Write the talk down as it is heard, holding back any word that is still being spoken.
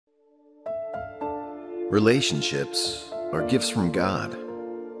Relationships are gifts from God.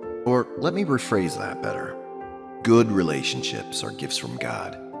 Or let me rephrase that better. Good relationships are gifts from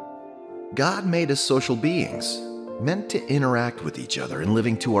God. God made us social beings, meant to interact with each other and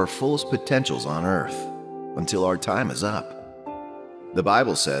living to our fullest potentials on earth until our time is up. The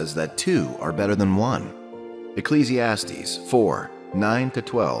Bible says that two are better than one. Ecclesiastes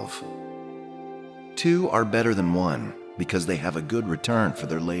 4:9-12. Two are better than one because they have a good return for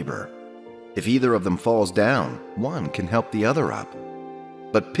their labor. If either of them falls down, one can help the other up.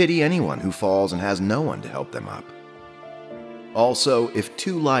 But pity anyone who falls and has no one to help them up. Also, if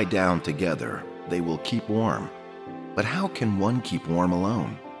two lie down together, they will keep warm. But how can one keep warm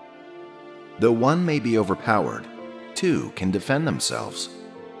alone? Though one may be overpowered, two can defend themselves.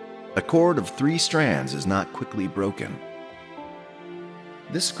 A cord of 3 strands is not quickly broken.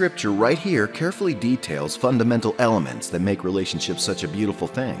 This scripture right here carefully details fundamental elements that make relationships such a beautiful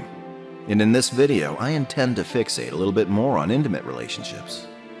thing. And in this video, I intend to fixate a little bit more on intimate relationships,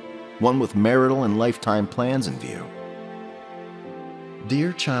 one with marital and lifetime plans in view.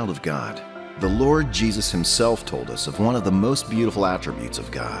 Dear child of God, the Lord Jesus himself told us of one of the most beautiful attributes of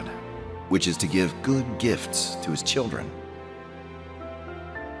God, which is to give good gifts to his children.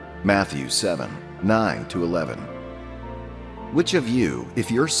 Matthew 7:9-11. Which of you, if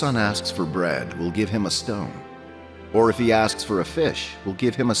your son asks for bread, will give him a stone? Or if he asks for a fish, will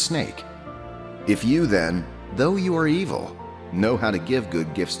give him a snake? If you then, though you are evil, know how to give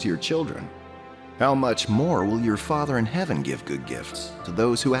good gifts to your children, how much more will your Father in heaven give good gifts to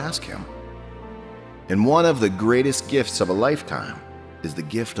those who ask him? And one of the greatest gifts of a lifetime is the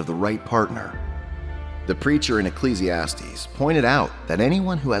gift of the right partner. The preacher in Ecclesiastes pointed out that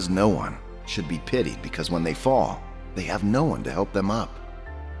anyone who has no one should be pitied because when they fall, they have no one to help them up.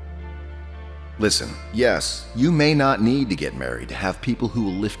 Listen, yes, you may not need to get married to have people who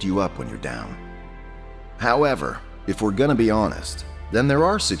will lift you up when you're down. However, if we're going to be honest, then there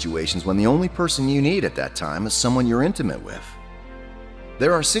are situations when the only person you need at that time is someone you're intimate with.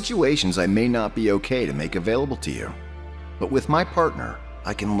 There are situations I may not be okay to make available to you, but with my partner,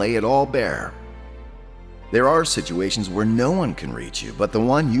 I can lay it all bare. There are situations where no one can reach you but the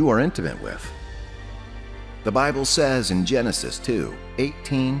one you are intimate with. The Bible says in Genesis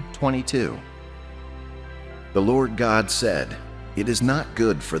 2:18-22, "The Lord God said, 'It is not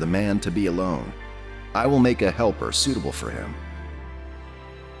good for the man to be alone. I will make a helper suitable for him.'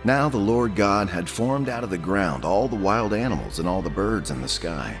 Now the Lord God had formed out of the ground all the wild animals and all the birds in the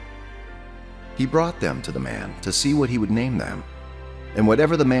sky. He brought them to the man to see what he would name them. And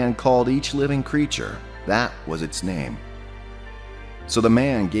whatever the man called each living creature, that was its name. So the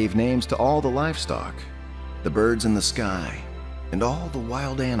man gave names to all the livestock, the birds in the sky, and all the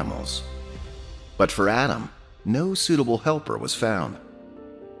wild animals. But for Adam, no suitable helper was found.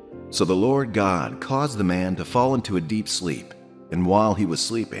 So the Lord God caused the man to fall into a deep sleep, and while he was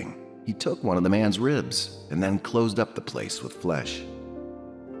sleeping, he took one of the man's ribs and then closed up the place with flesh.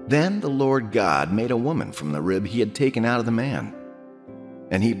 Then the Lord God made a woman from the rib he had taken out of the man,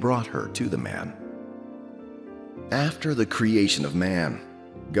 and he brought her to the man. After the creation of man,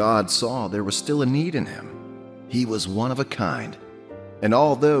 God saw there was still a need in him. He was one of a kind, and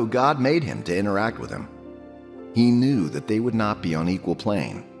although God made him to interact with him, he knew that they would not be on equal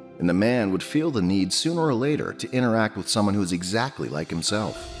plane, and the man would feel the need sooner or later to interact with someone who is exactly like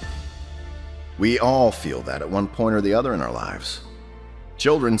himself. We all feel that at one point or the other in our lives.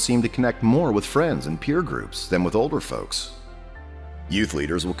 Children seem to connect more with friends and peer groups than with older folks. Youth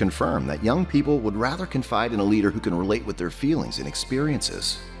leaders will confirm that young people would rather confide in a leader who can relate with their feelings and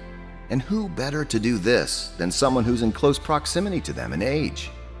experiences. And who better to do this than someone who's in close proximity to them in age,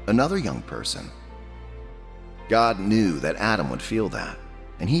 another young person? God knew that Adam would feel that,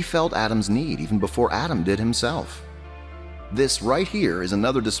 and he felt Adam's need even before Adam did himself. This right here is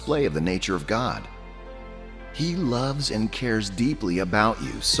another display of the nature of God. He loves and cares deeply about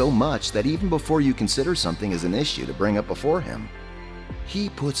you so much that even before you consider something as an issue to bring up before him, he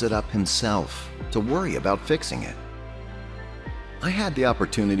puts it up himself to worry about fixing it. I had the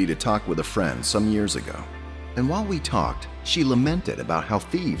opportunity to talk with a friend some years ago, and while we talked, she lamented about how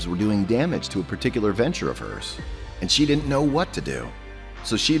thieves were doing damage to a particular venture of hers, and she didn't know what to do,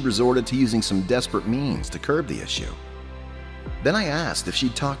 so she'd resorted to using some desperate means to curb the issue. Then I asked if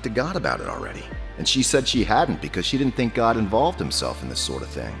she'd talked to God about it already, and she said she hadn't because she didn't think God involved himself in this sort of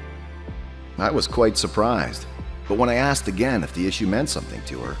thing. I was quite surprised, but when I asked again if the issue meant something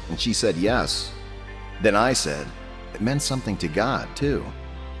to her, and she said yes, then I said, it meant something to God, too.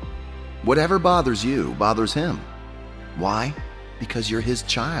 Whatever bothers you bothers him. Why? Because you're his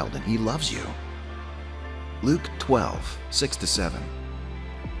child and he loves you. Luke 12:6-7.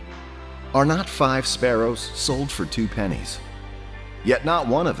 Are not 5 sparrows sold for 2 pennies? Yet not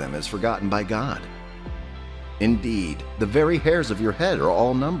one of them is forgotten by God. Indeed, the very hairs of your head are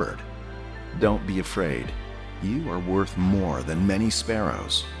all numbered. Don't be afraid. You are worth more than many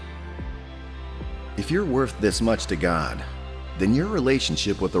sparrows. If you're worth this much to God, then your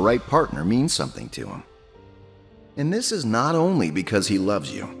relationship with the right partner means something to Him. And this is not only because He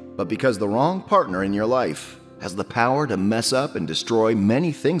loves you, but because the wrong partner in your life has the power to mess up and destroy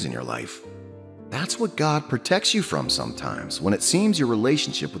many things in your life. That's what God protects you from sometimes when it seems your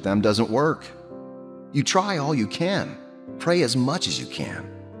relationship with them doesn't work. You try all you can, pray as much as you can,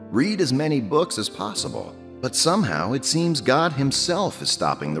 read as many books as possible, but somehow it seems God Himself is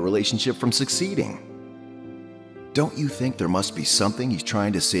stopping the relationship from succeeding. Don't you think there must be something He's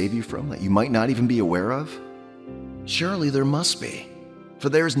trying to save you from that you might not even be aware of? Surely there must be. For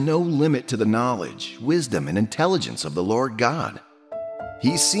there is no limit to the knowledge, wisdom, and intelligence of the Lord God.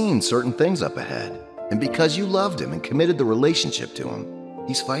 He's seen certain things up ahead, and because you loved Him and committed the relationship to Him,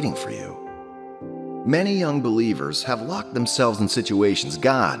 He's fighting for you. Many young believers have locked themselves in situations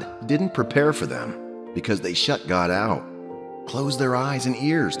God didn't prepare for them because they shut God out, closed their eyes and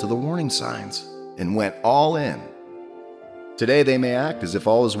ears to the warning signs, and went all in. Today they may act as if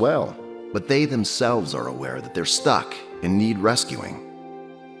all is well, but they themselves are aware that they're stuck and need rescuing.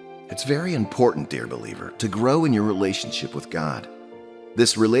 It's very important, dear believer, to grow in your relationship with God.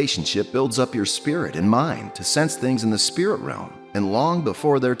 This relationship builds up your spirit and mind to sense things in the spirit realm and long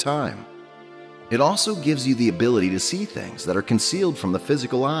before their time. It also gives you the ability to see things that are concealed from the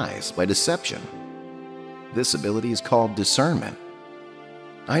physical eyes by deception. This ability is called discernment.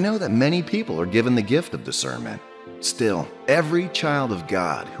 I know that many people are given the gift of discernment. Still, every child of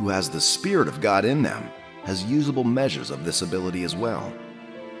God who has the Spirit of God in them has usable measures of this ability as well.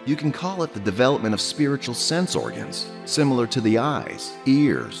 You can call it the development of spiritual sense organs, similar to the eyes,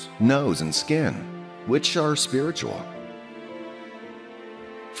 ears, nose, and skin, which are spiritual.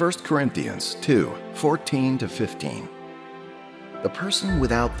 1 Corinthians 2:14-15. The person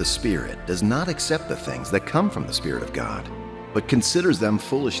without the Spirit does not accept the things that come from the Spirit of God, but considers them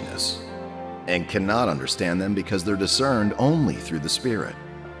foolishness, and cannot understand them because they're discerned only through the Spirit.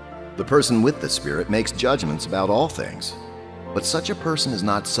 The person with the Spirit makes judgments about all things, but such a person is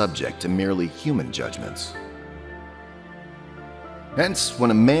not subject to merely human judgments. Hence,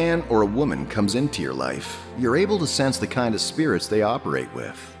 when a man or a woman comes into your life, you're able to sense the kind of spirits they operate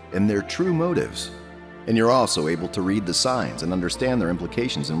with and their true motives, and you're also able to read the signs and understand their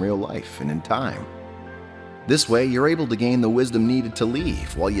implications in real life and in time. This way, you're able to gain the wisdom needed to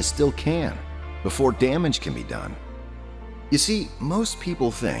leave while you still can, before damage can be done. You see, most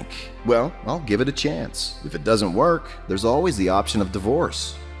people think, well, I'll give it a chance. If it doesn't work, there's always the option of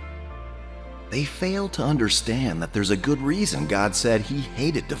divorce. They fail to understand that there's a good reason God said He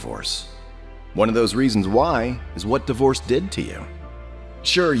hated divorce. One of those reasons why is what divorce did to you.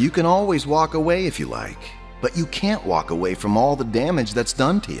 Sure, you can always walk away if you like, but you can't walk away from all the damage that's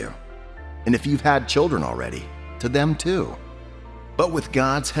done to you. And if you've had children already, to them too. But with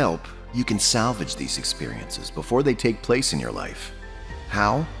God's help, you can salvage these experiences before they take place in your life.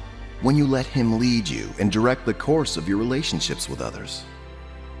 How? When you let Him lead you and direct the course of your relationships with others.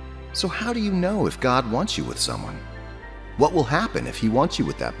 So how do you know if God wants you with someone? What will happen if He wants you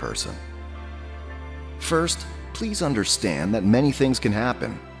with that person? First, please understand that many things can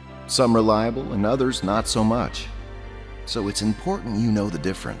happen, some reliable and others not so much. So it's important you know the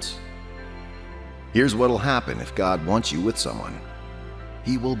difference. Here's what'll happen if God wants you with someone.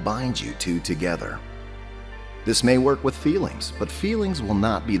 He will bind you two together. This may work with feelings, but feelings will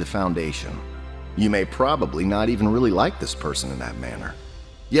not be the foundation. You may probably not even really like this person in that manner,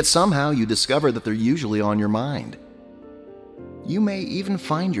 yet somehow you discover that they're usually on your mind. You may even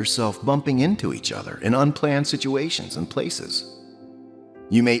find yourself bumping into each other in unplanned situations and places.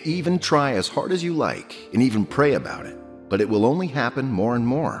 You may even try as hard as you like and even pray about it, but it will only happen more and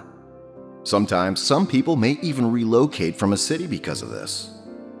more. Sometimes some people may even relocate from a city because of this.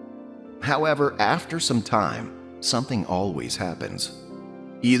 However, after some time, something always happens.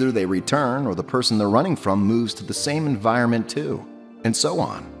 Either they return or the person they're running from moves to the same environment too, and so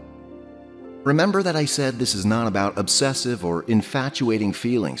on. Remember that I said this is not about obsessive or infatuating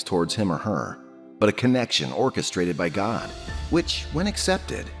feelings towards him or her, but a connection orchestrated by God, which, when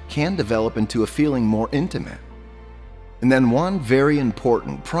accepted, can develop into a feeling more intimate. And then one very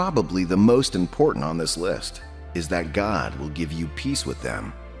important, probably the most important on this list, is that God will give you peace with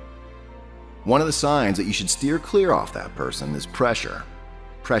them. One of the signs that you should steer clear off that person is pressure.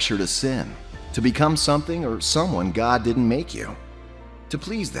 Pressure to sin, to become something or someone God didn't make you. To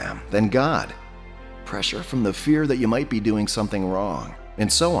please them, then God. Pressure from the fear that you might be doing something wrong,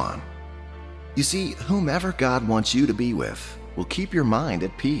 and so on. You see, whomever God wants you to be with will keep your mind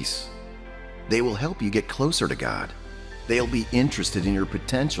at peace. They will help you get closer to God. They'll be interested in your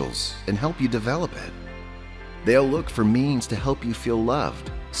potentials and help you develop it. They'll look for means to help you feel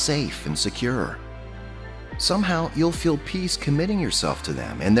loved, safe, and secure. Somehow, you'll feel peace committing yourself to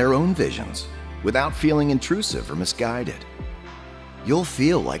them and their own visions without feeling intrusive or misguided. You'll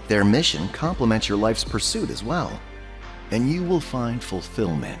feel like their mission complements your life's pursuit as well, and you will find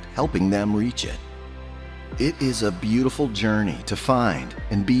fulfillment helping them reach it. It is a beautiful journey to find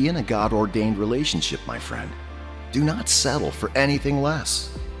and be in a God-ordained relationship, my friend. Do not settle for anything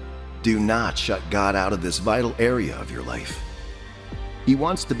less. Do not shut God out of this vital area of your life. He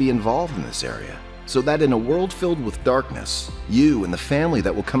wants to be involved in this area, so that in a world filled with darkness, you and the family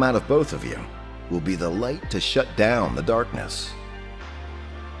that will come out of both of you will be the light to shut down the darkness.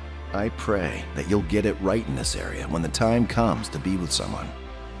 I pray that you'll get it right in this area when the time comes to be with someone.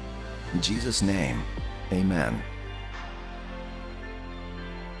 In Jesus' name, amen.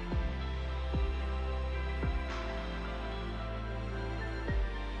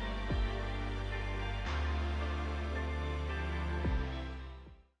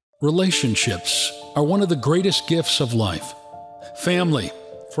 Relationships are one of the greatest gifts of life. Family,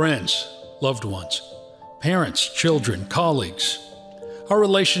 friends, loved ones, parents, children, colleagues. Our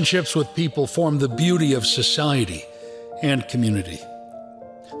relationships with people form the beauty of society and community.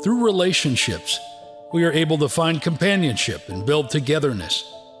 Through relationships, we are able to find companionship and build togetherness.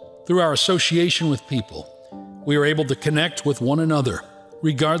 Through our association with people, we are able to connect with one another,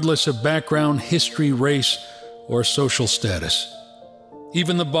 regardless of background, history, race, or social status.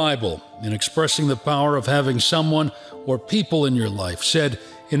 Even the Bible, in expressing the power of having someone or people in your life, said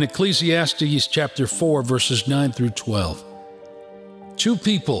in Ecclesiastes chapter 4, verses 9 through 12, "Two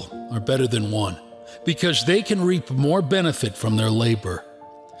people are better than one, because they can reap more benefit from their labor.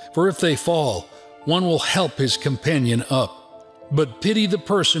 For if they fall, one will help his companion up. But pity the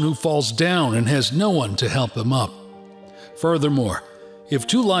person who falls down and has no one to help him up. Furthermore, if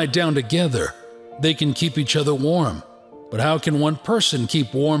two lie down together, they can keep each other warm. But how can one person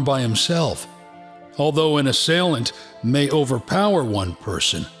keep warm by himself? Although an assailant may overpower one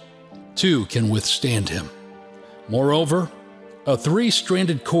person, two can withstand him. Moreover, a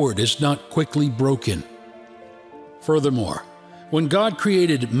three-stranded cord is not quickly broken. Furthermore, when God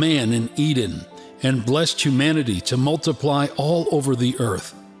created man in Eden and blessed humanity to multiply all over the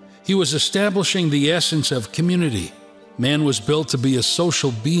earth, He was establishing the essence of community. Man was built to be a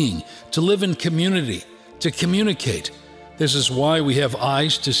social being, to live in community, to communicate. This is why we have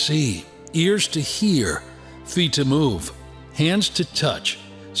eyes to see, ears to hear, feet to move, hands to touch,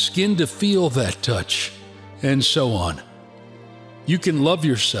 skin to feel that touch, and so on. You can love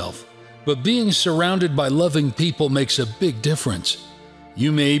yourself, but being surrounded by loving people makes a big difference.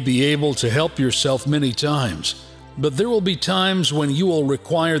 You may be able to help yourself many times, but there will be times when you will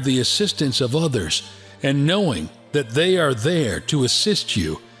require the assistance of others, and knowing that they are there to assist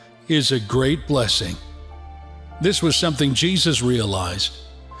you is a great blessing. This was something Jesus realized.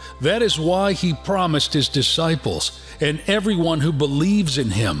 That is why He promised His disciples and everyone who believes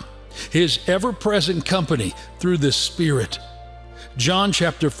in Him His ever-present company through the Spirit. John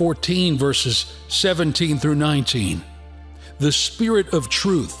chapter 14, verses 17 through 19. The Spirit of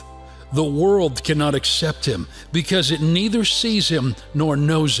truth. The world cannot accept Him because it neither sees Him nor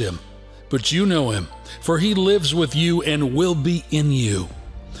knows Him. But you know Him, for He lives with you and will be in you.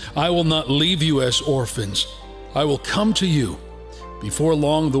 I will not leave you as orphans. I will come to you. Before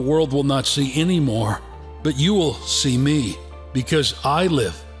long, the world will not see any more, but you will see me. Because I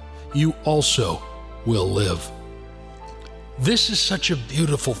live, you also will live. This is such a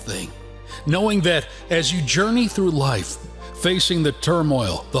beautiful thing, knowing that as you journey through life, facing the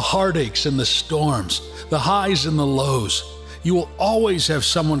turmoil, the heartaches and the storms, the highs and the lows, you will always have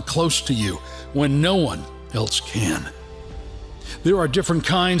someone close to you when no one else can. There are different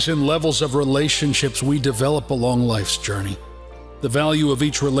kinds and levels of relationships we develop along life's journey. The value of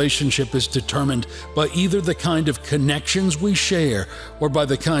each relationship is determined by either the kind of connections we share or by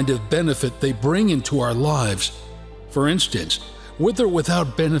the kind of benefit they bring into our lives. For instance, with or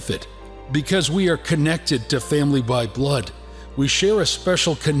without benefit, because we are connected to family by blood, we share a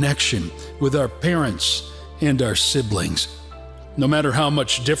special connection with our parents and our siblings. No matter how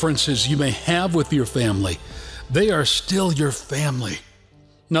much differences you may have with your family, they are still your family.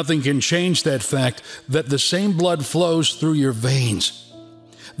 Nothing can change that fact that the same blood flows through your veins.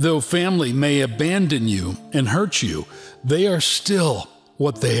 Though family may abandon you and hurt you, they are still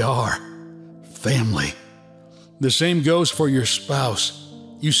what they are, family. The same goes for your spouse.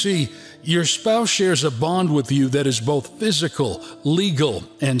 You see, your spouse shares a bond with you that is both physical, legal,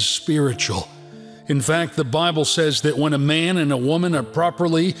 and spiritual. In fact, the Bible says that when a man and a woman are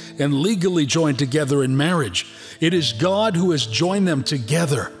properly and legally joined together in marriage, it is God who has joined them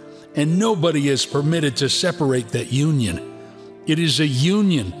together, and nobody is permitted to separate that union. It is a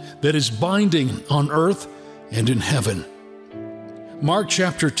union that is binding on earth and in heaven. Mark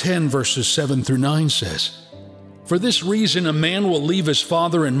chapter 10, verses 7 through 9 says, "For this reason a man will leave his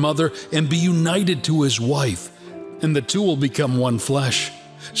father and mother and be united to his wife, and the two will become one flesh.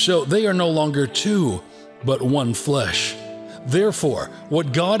 So they are no longer two, but one flesh. Therefore,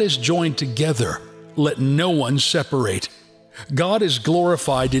 what God has joined together, let no one separate." God is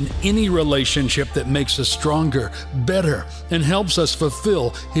glorified in any relationship that makes us stronger, better, and helps us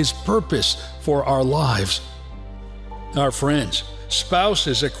fulfill His purpose for our lives. Our friends,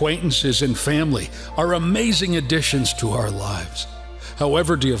 spouses, acquaintances, and family are amazing additions to our lives.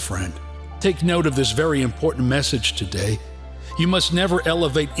 However, dear friend, take note of this very important message today. You must never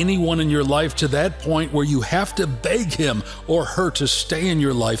elevate anyone in your life to that point where you have to beg him or her to stay in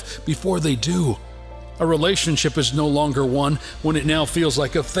your life before they do. A relationship is no longer one when it now feels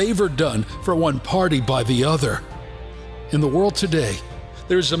like a favor done for one party by the other. In the world today,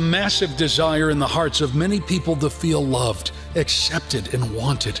 there's a massive desire in the hearts of many people to feel loved, accepted, and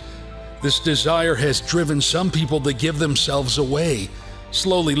wanted. This desire has driven some people to give themselves away,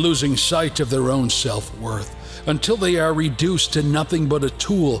 slowly losing sight of their own self-worth, until they are reduced to nothing but a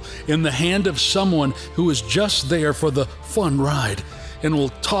tool in the hand of someone who is just there for the fun ride and will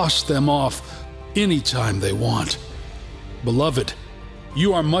toss them off anytime they want. Beloved,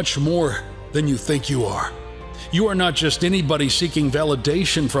 you are much more than you think you are. You are not just anybody seeking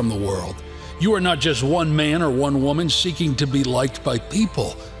validation from the world. You are not just one man or one woman seeking to be liked by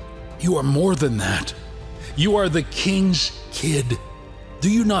people. You are more than that. You are the King's kid. Do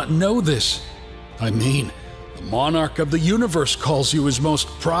you not know this? I mean, the monarch of the universe calls you his most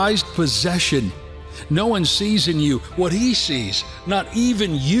prized possession. No one sees in you what he sees, not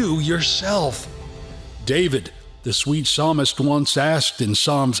even you yourself. David, the sweet psalmist, once asked in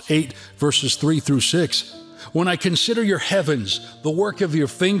Psalms 8, verses 3 through 6, "When I consider your heavens, the work of your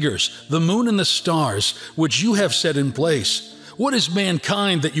fingers, the moon and the stars, which you have set in place, what is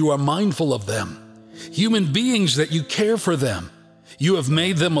mankind that you are mindful of them? Human beings that you care for them. You have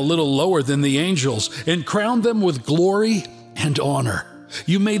made them a little lower than the angels and crowned them with glory and honor.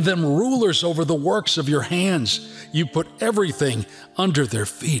 You made them rulers over the works of your hands. You put everything under their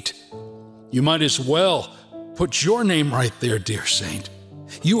feet." You might as well put your name right there, dear saint.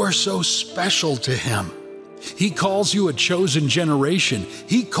 You are so special to Him. He calls you a chosen generation.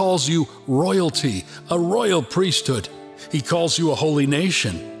 He calls you royalty, a royal priesthood. He calls you a holy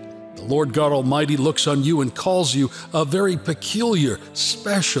nation. The Lord God Almighty looks on you and calls you a very peculiar,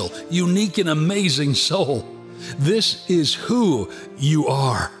 special, unique, and amazing soul. This is who you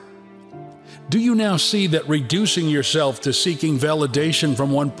are. Do you now see that reducing yourself to seeking validation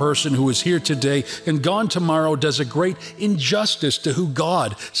from one person who is here today and gone tomorrow does a great injustice to who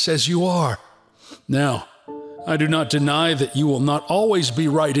God says you are? Now, I do not deny that you will not always be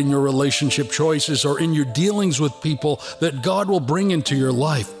right in your relationship choices or in your dealings with people that God will bring into your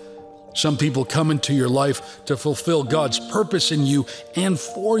life. Some people come into your life to fulfill God's purpose in you and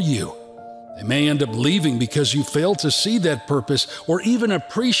for you. They may end up leaving because you fail to see that purpose or even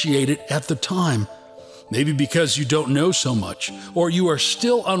appreciate it at the time. Maybe because you don't know so much, or you are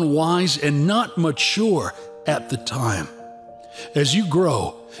still unwise and not mature at the time. As you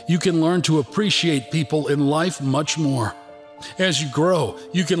grow, you can learn to appreciate people in life much more. As you grow,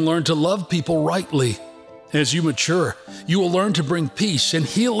 you can learn to love people rightly. As you mature, you will learn to bring peace and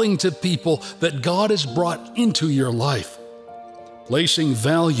healing to people that God has brought into your life. Placing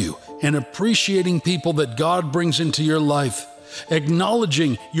value and appreciating people that God brings into your life,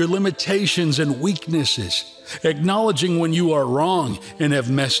 acknowledging your limitations and weaknesses, acknowledging when you are wrong and have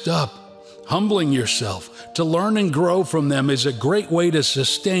messed up, humbling yourself to learn and grow from them is a great way to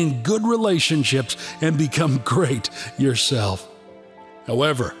sustain good relationships and become great yourself.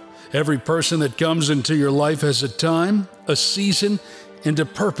 However, every person that comes into your life has a time, a season, and a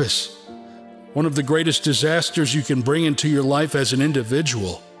purpose. One of the greatest disasters you can bring into your life as an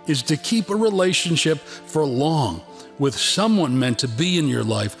individual is to keep a relationship for long with someone meant to be in your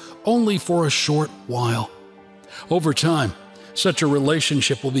life only for a short while. Over time, such a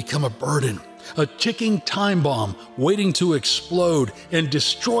relationship will become a burden, a ticking time bomb waiting to explode and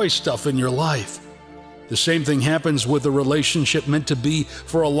destroy stuff in your life. The same thing happens with a relationship meant to be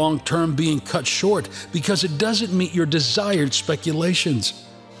for a long term being cut short because it doesn't meet your desired speculations.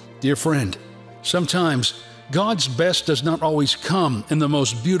 Dear friend, sometimes God's best does not always come in the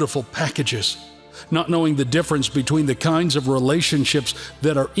most beautiful packages. Not knowing the difference between the kinds of relationships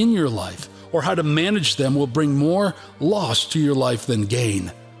that are in your life or how to manage them will bring more loss to your life than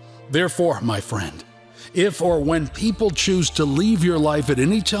gain. Therefore, my friend, if or when people choose to leave your life at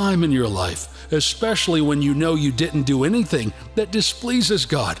any time in your life, especially when you know you didn't do anything that displeases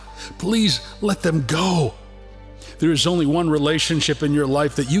God, please let them go. There is only one relationship in your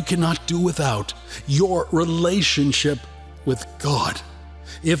life that you cannot do without: your relationship with God.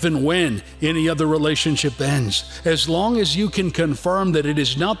 If and when any other relationship ends, as long as you can confirm that it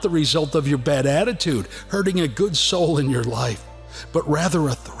is not the result of your bad attitude hurting a good soul in your life, but rather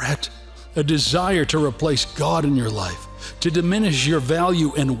a threat, a desire to replace God in your life, to diminish your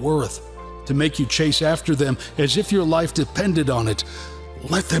value and worth, to make you chase after them as if your life depended on it,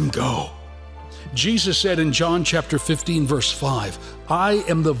 let them go. Jesus said in John chapter 15, verse 5, "I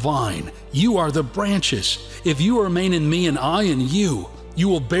am the vine, you are the branches. If you remain in me and I in you, you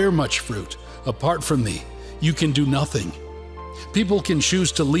will bear much fruit. Apart from me, you can do nothing." People can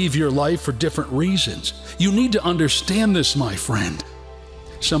choose to leave your life for different reasons. You need to understand this, my friend.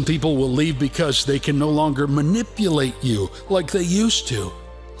 Some people will leave because they can no longer manipulate you like they used to.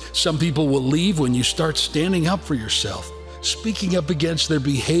 Some people will leave when you start standing up for yourself, speaking up against their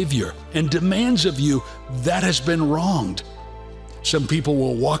behavior and demands of you that has been wronged. Some people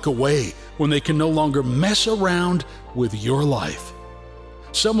will walk away when they can no longer mess around with your life.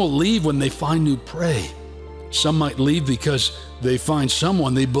 Some will leave when they find new prey. Some might leave because they find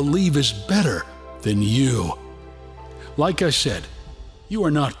someone they believe is better than you. Like I said, you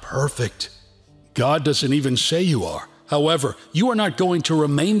are not perfect. God doesn't even say you are. However, you are not going to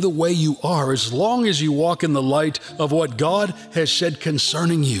remain the way you are as long as you walk in the light of what God has said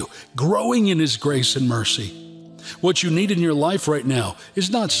concerning you, growing in His grace and mercy. What you need in your life right now is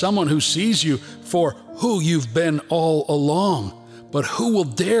not someone who sees you for who you've been all along, but who will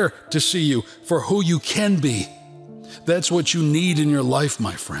dare to see you for who you can be. That's what you need in your life,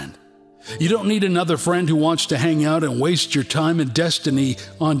 my friend. You don't need another friend who wants to hang out and waste your time and destiny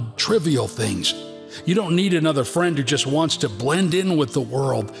on trivial things. You don't need another friend who just wants to blend in with the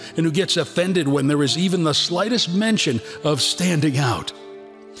world and who gets offended when there is even the slightest mention of standing out.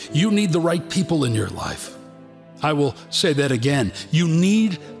 You need the right people in your life. I will say that again. You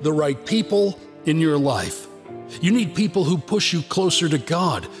need the right people in your life. You need people who push you closer to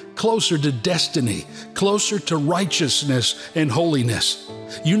God, closer to destiny, closer to righteousness and holiness.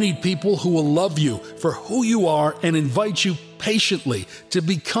 You need people who will love you for who you are and invite you patiently to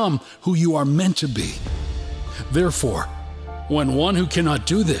become who you are meant to be. Therefore, when one who cannot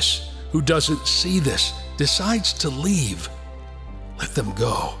do this, who doesn't see this, decides to leave, let them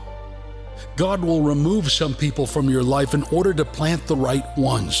go. God will remove some people from your life in order to plant the right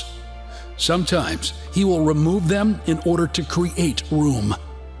ones. Sometimes He will remove them in order to create room.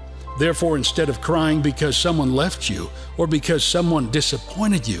 Therefore, instead of crying because someone left you or because someone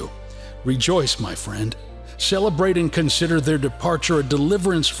disappointed you, rejoice, my friend. Celebrate and consider their departure a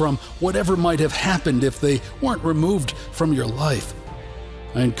deliverance from whatever might have happened if they weren't removed from your life.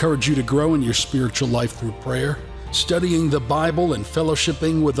 I encourage you to grow in your spiritual life through prayer, studying the Bible, and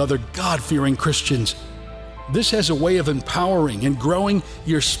fellowshipping with other God-fearing Christians. This has a way of empowering and growing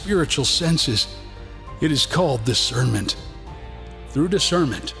your spiritual senses. It is called discernment. Through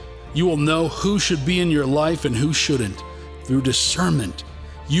discernment, you will know who should be in your life and who shouldn't. Through discernment,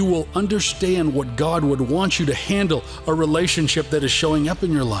 you will understand what God would want you to handle a relationship that is showing up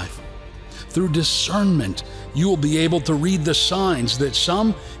in your life. Through discernment, you will be able to read the signs that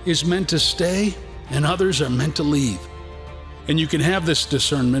some is meant to stay and others are meant to leave. And you can have this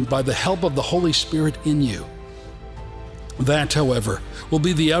discernment by the help of the Holy Spirit in you. That, however, will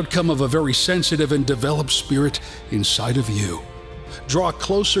be the outcome of a very sensitive and developed spirit inside of you. Draw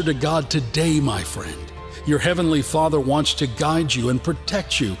closer to God today, my friend. Your Heavenly Father wants to guide you and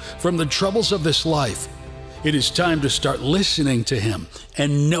protect you from the troubles of this life. It is time to start listening to Him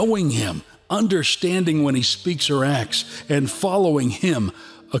and knowing Him, understanding when He speaks or acts, and following Him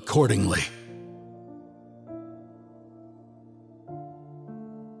accordingly.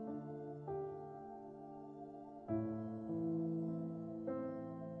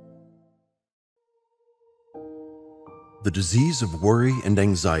 The disease of worry and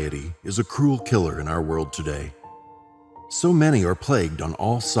anxiety is a cruel killer in our world today. So many are plagued on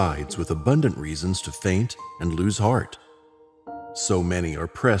all sides with abundant reasons to faint and lose heart. So many are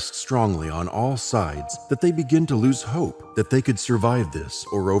pressed strongly on all sides that they begin to lose hope that they could survive this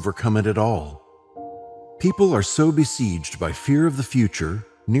or overcome it at all. People are so besieged by fear of the future,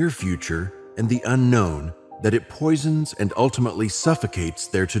 near future, and the unknown that it poisons and ultimately suffocates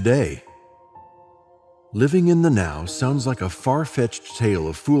their today. Living in the now sounds like a far-fetched tale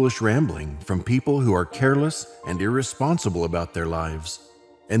of foolish rambling from people who are careless and irresponsible about their lives.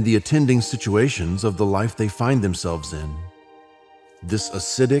 and the attending situations of the life they find themselves in. This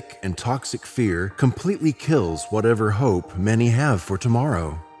acidic and toxic fear completely kills whatever hope many have for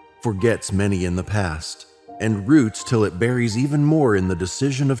tomorrow, forgets many in the past, and roots till it buries even more in the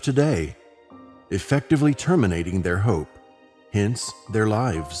decision of today, effectively terminating their hope, hence their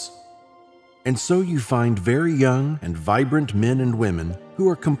lives. And so you find very young and vibrant men and women who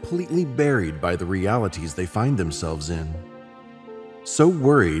are completely buried by the realities they find themselves in. So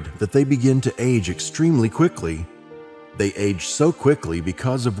worried that they begin to age extremely quickly. They age so quickly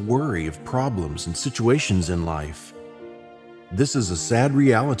because of worry of problems and situations in life. This is a sad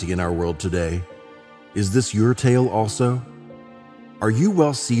reality in our world today. Is this your tale also? Are you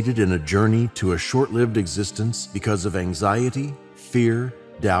well seated in a journey to a short-lived existence because of anxiety, fear,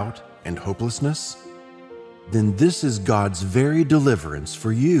 doubt, and hopelessness? Then this is God's very deliverance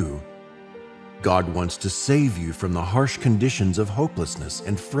for you. God wants to save you from the harsh conditions of hopelessness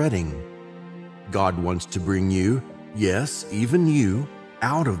and fretting. God wants to bring you, yes, even you,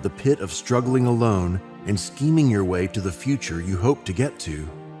 out of the pit of struggling alone and scheming your way to the future you hope to get to.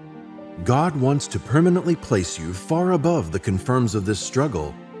 God wants to permanently place you far above the confirms of this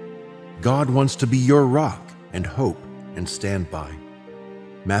struggle. God wants to be your rock and hope and standby.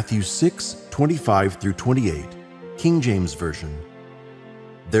 Matthew 6:25-28, King James Version.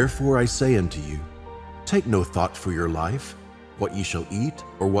 Therefore I say unto you, take no thought for your life, what ye shall eat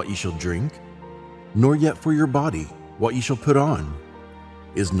or what ye shall drink, nor yet for your body, what ye shall put on.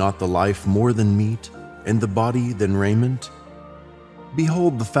 Is not the life more than meat, and the body than raiment?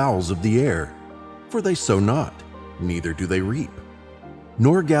 Behold the fowls of the air, for they sow not, neither do they reap,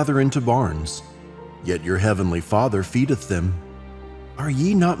 nor gather into barns, yet your heavenly Father feedeth them. Are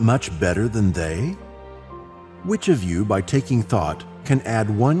ye not much better than they? Which of you, by taking thought, can add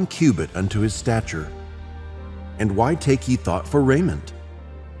 1 cubit unto his stature? And why take ye thought for raiment?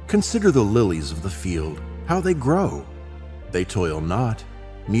 Consider the lilies of the field, how they grow. They toil not,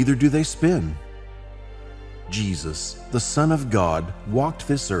 neither do they spin. Jesus, the Son of God, walked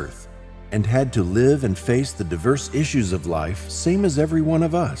this earth and had to live and face the diverse issues of life same as every one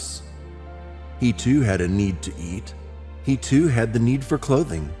of us. He too had a need to eat. He too had the need for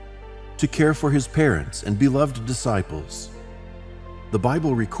clothing, to care for his parents and beloved disciples. The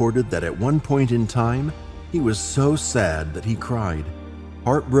Bible recorded that at one point in time, he was so sad that he cried,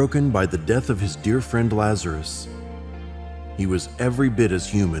 heartbroken by the death of his dear friend Lazarus. He was every bit as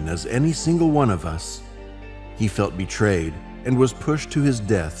human as any single one of us. He felt betrayed and was pushed to his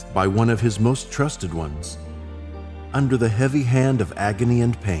death by one of his most trusted ones. Under the heavy hand of agony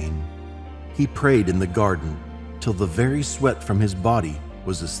and pain, he prayed in the garden till the very sweat from his body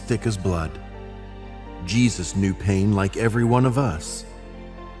was as thick as blood. Jesus knew pain like every one of us.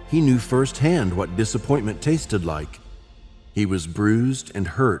 He knew firsthand what disappointment tasted like. He was bruised and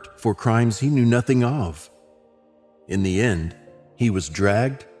hurt for crimes he knew nothing of. In the end, he was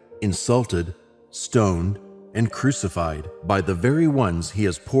dragged, insulted, stoned, and crucified by the very ones he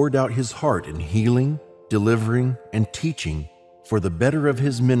has poured out his heart in healing, delivering, and teaching for the better of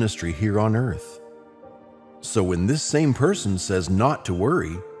his ministry here on earth. So when this same person says not to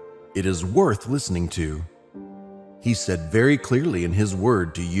worry, it is worth listening to. He said very clearly in his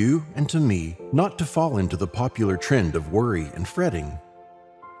word to you and to me not to fall into the popular trend of worry and fretting.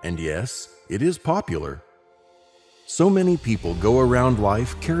 And yes, it is popular. So many people go around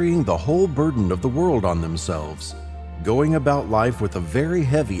life carrying the whole burden of the world on themselves, going about life with a very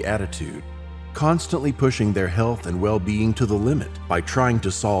heavy attitude, constantly pushing their health and well-being to the limit by trying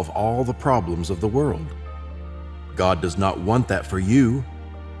to solve all the problems of the world. God does not want that for you.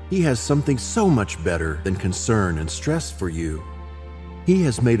 He has something so much better than concern and stress for you. He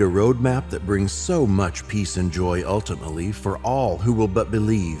has made a roadmap that brings so much peace and joy ultimately for all who will but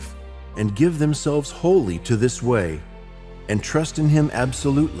believe and give themselves wholly to this way and trust in Him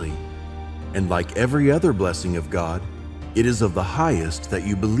absolutely. And like every other blessing of God, it is of the highest that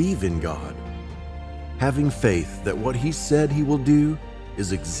you believe in God, having faith that what He said He will do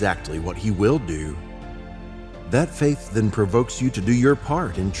is exactly what He will do. That faith then provokes you to do your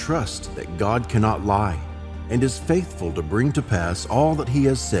part and trust that God cannot lie and is faithful to bring to pass all that He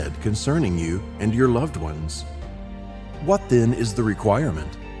has said concerning you and your loved ones. What then is the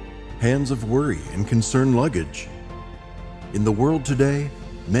requirement? Hands of worry and concern luggage. In the world today,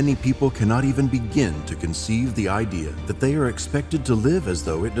 many people cannot even begin to conceive the idea that they are expected to live as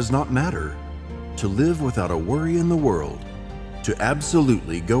though it does not matter, to live without a worry in the world, to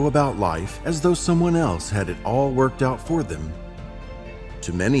absolutely go about life as though someone else had it all worked out for them.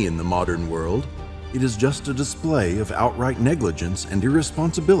 To many in the modern world, it is just a display of outright negligence and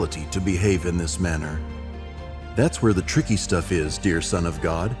irresponsibility to behave in this manner. That's where the tricky stuff is, dear Son of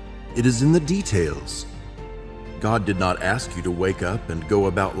God. It is in the details. God did not ask you to wake up and go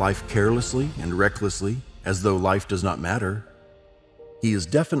about life carelessly and recklessly, as though life does not matter. He is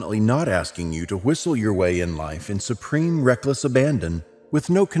definitely not asking you to whistle your way in life in supreme reckless abandon with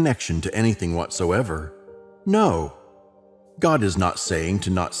no connection to anything whatsoever. No. God is not saying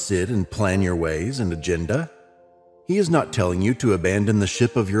to not sit and plan your ways and agenda. He is not telling you to abandon the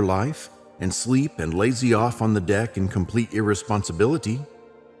ship of your life and sleep and lazy off on the deck in complete irresponsibility.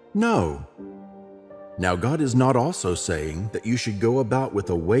 No. Now, God is not also saying that you should go about with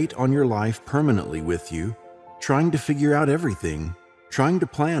a weight on your life permanently with you, trying to figure out everything, trying to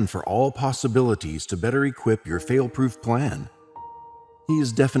plan for all possibilities to better equip your fail-proof plan. He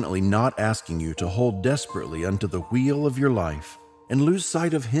is definitely not asking you to hold desperately unto the wheel of your life and lose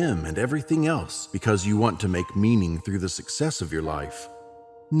sight of Him and everything else because you want to make meaning through the success of your life.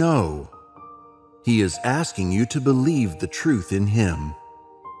 No. He is asking you to believe the truth in Him.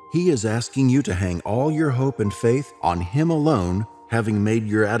 He is asking you to hang all your hope and faith on Him alone, having made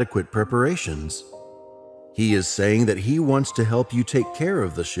your adequate preparations. He is saying that He wants to help you take care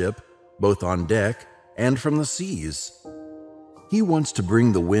of the ship, both on deck and from the seas. He wants to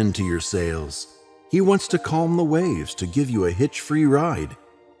bring the wind to your sails. He wants to calm the waves to give you a hitch-free ride.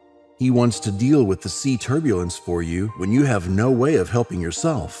 He wants to deal with the sea turbulence for you when you have no way of helping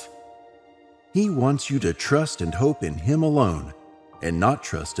yourself. He wants you to trust and hope in Him alone, and not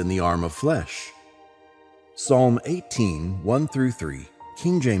trust in the arm of flesh. Psalm 18, 1-3,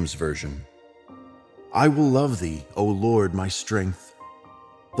 King James Version. I will love Thee, O Lord, my strength.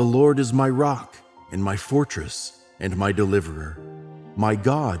 The Lord is my rock and my fortress and my deliverer, my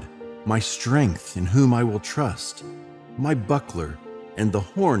God, my strength in whom I will trust, my buckler and the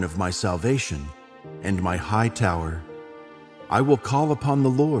horn of my salvation, and my high tower. I will call upon the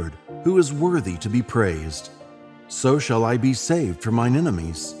Lord, who is worthy to be praised. So shall I be saved from mine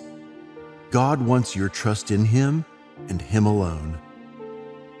enemies. God wants your trust in Him and Him alone.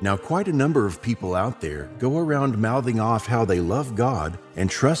 Now, quite a number of people out there go around mouthing off how they love God and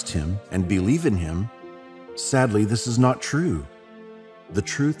trust Him and believe in Him. Sadly, this is not true. The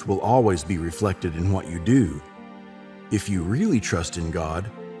truth will always be reflected in what you do. If you really trust in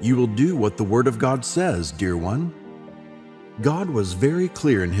God, you will do what the Word of God says, dear one. God was very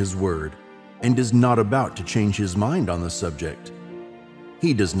clear in His Word and is not about to change His mind on the subject.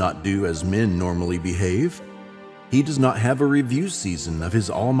 He does not do as men normally behave. He does not have a review season of His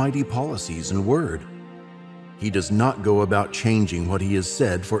almighty policies and Word. He does not go about changing what He has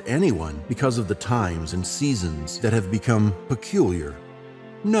said for anyone because of the times and seasons that have become peculiar.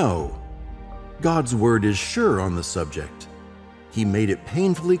 No. God's Word is sure on the subject. He made it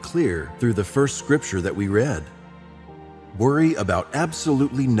painfully clear through the first scripture that we read. Worry about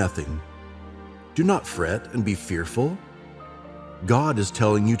absolutely nothing. Do not fret and be fearful. God is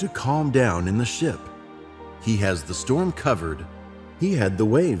telling you to calm down in the ship. He has the storm covered. He had the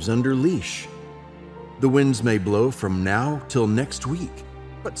waves under leash. The winds may blow from now till next week,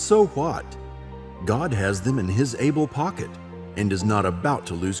 but so what? God has them in His able pocket and is not about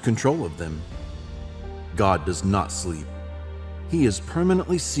to lose control of them. God does not sleep. He is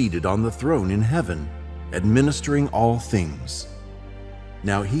permanently seated on the throne in heaven, administering all things.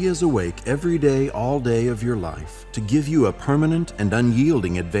 Now He is awake every day, all day of your life to give you a permanent and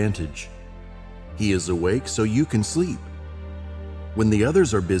unyielding advantage. He is awake so you can sleep. When the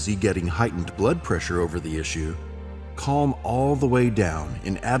others are busy getting heightened blood pressure over the issue, calm all the way down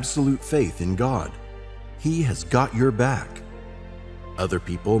in absolute faith in God. He has got your back. Other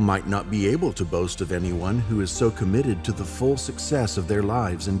people might not be able to boast of anyone who is so committed to the full success of their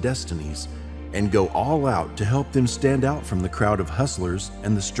lives and destinies and go all out to help them stand out from the crowd of hustlers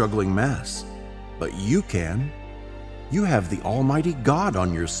and the struggling mass. But you can. You have the Almighty God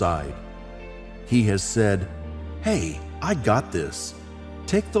on your side. He has said, "Hey, I got this.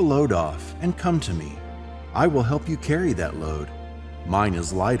 Take the load off and come to me. I will help you carry that load. Mine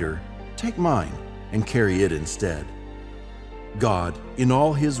is lighter. Take mine and carry it instead." God, in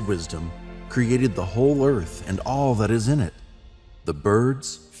all His wisdom, created the whole earth and all that is in it, the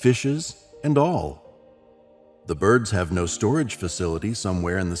birds, fishes, and all. The birds have no storage facility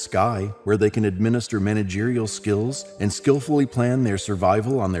somewhere in the sky where they can administer managerial skills and skillfully plan their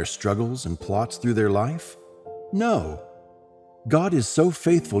survival on their struggles and plots through their life. No. God is so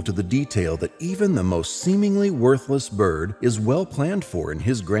faithful to the detail that even the most seemingly worthless bird is well planned for in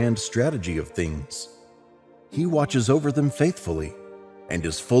His grand strategy of things. He watches over them faithfully and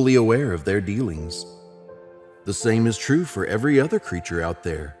is fully aware of their dealings. The same is true for every other creature out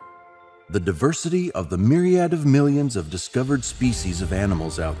there. The diversity of the myriad of millions of discovered species of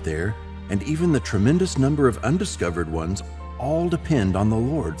animals out there and even the tremendous number of undiscovered ones all depend on the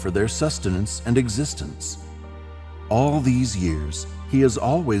Lord for their sustenance and existence. All these years, He has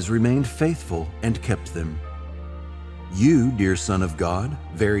always remained faithful and kept them. You, dear Son of God,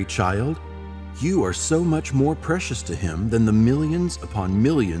 very child, you are so much more precious to Him than the millions upon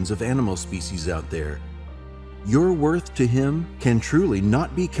millions of animal species out there. Your worth to Him can truly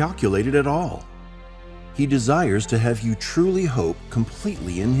not be calculated at all. He desires to have you truly hope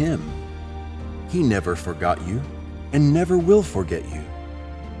completely in Him. He never forgot you and never will forget you.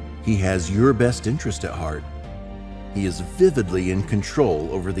 He has your best interest at heart. He is vividly in control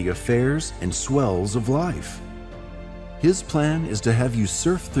over the affairs and swells of life. His plan is to have you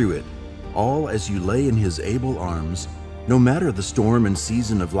surf through it, all as you lay in His able arms, no matter the storm and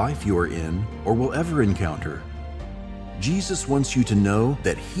season of life you are in or will ever encounter. Jesus wants you to know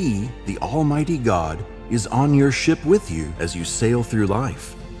that He, the Almighty God, is on your ship with you as you sail through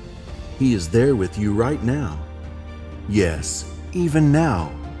life. He is there with you right now. Yes, even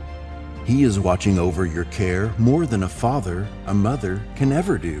now. He is watching over your care more than a father, a mother can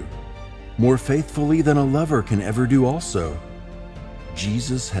ever do, more faithfully than a lover can ever do also.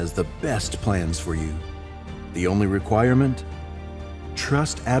 Jesus has the best plans for you. The only requirement?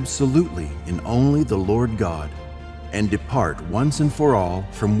 Trust absolutely in only the Lord God, and depart once and for all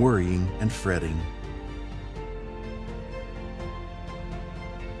from worrying and fretting.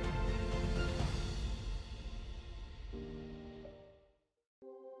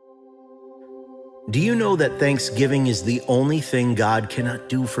 Do you know that thanksgiving is the only thing God cannot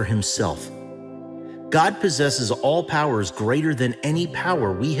do for Himself? God possesses all powers greater than any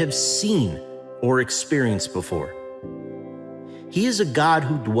power we have seen or experienced before. He is a God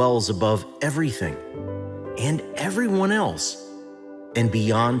who dwells above everything and everyone else, and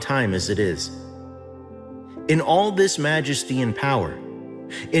beyond time as it is. In all this majesty and power,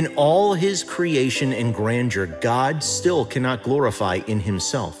 in all His creation and grandeur, God still cannot glorify in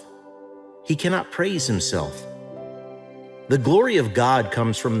Himself. He cannot praise Himself. The glory of God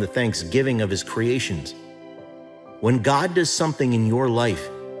comes from the thanksgiving of His creations. When God does something in your life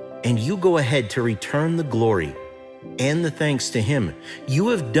and you go ahead to return the glory and the thanks to Him, you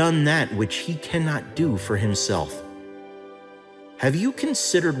have done that which He cannot do for Himself. Have you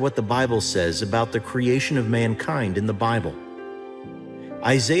considered what the Bible says about the creation of mankind in the Bible?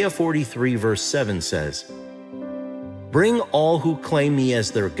 Isaiah 43 verse 7 says, "Bring all who claim me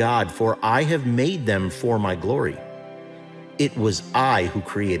as their God, for I have made them for my glory. It was I who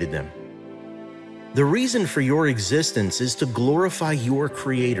created them." The reason for your existence is to glorify your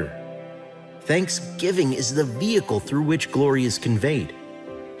Creator. Thanksgiving is the vehicle through which glory is conveyed.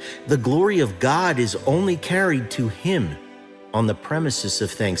 The glory of God is only carried to Him on the premises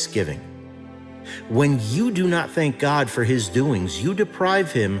of thanksgiving. When you do not thank God for His doings, you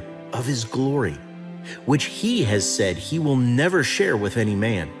deprive Him of His glory, which He has said He will never share with any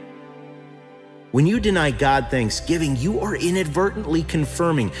man. When you deny God thanksgiving, you are inadvertently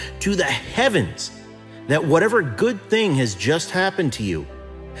confirming to the heavens that whatever good thing has just happened to you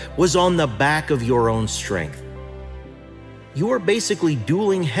was on the back of your own strength. You are basically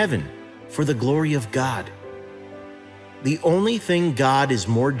dueling heaven for the glory of God. The only thing God is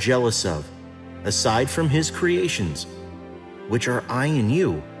more jealous of, aside from His creations, which are I and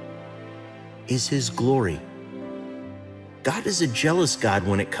you, is His glory. God is a jealous God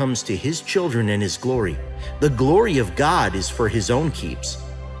when it comes to His children and His glory. The glory of God is for His own keeps.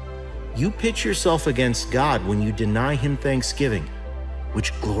 You pitch yourself against God when you deny Him thanksgiving,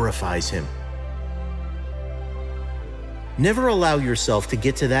 which glorifies Him. Never allow yourself to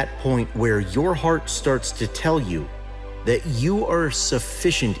get to that point where your heart starts to tell you that you are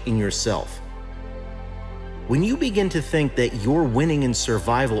sufficient in yourself. When you begin to think that your winning and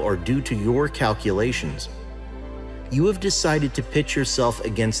survival are due to your calculations, you have decided to pitch yourself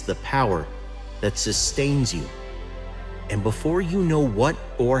against the power that sustains you. And before you know what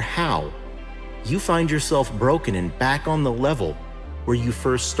or how, you find yourself broken and back on the level where you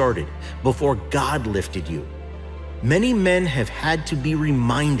first started, before God lifted you. Many men have had to be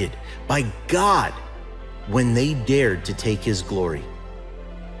reminded by God when they dared to take His glory.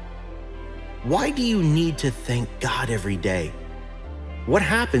 Why do you need to thank God every day? What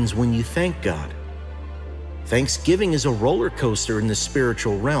happens when you thank God? Thanksgiving is a roller coaster in the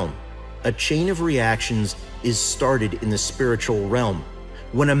spiritual realm. A chain of reactions is started in the spiritual realm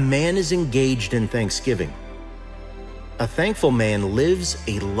when a man is engaged in thanksgiving. A thankful man lives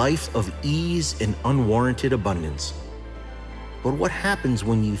a life of ease and unwarranted abundance. But what happens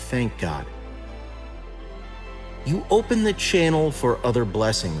when you thank God? You open the channel for other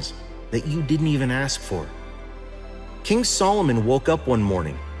blessings that you didn't even ask for. King Solomon woke up one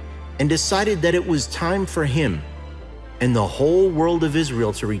morning and decided that it was time for him and the whole world of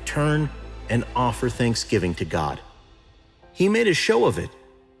Israel to return and offer thanksgiving to God. He made a show of it,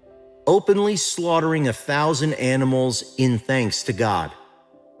 openly slaughtering 1,000 animals in thanks to God.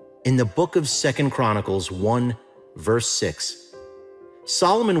 In the book of 2 Chronicles 1, verse 6,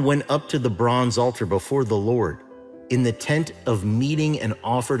 Solomon went up to the bronze altar before the Lord in the tent of meeting and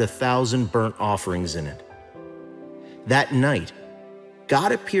offered 1,000 burnt offerings in it. That night,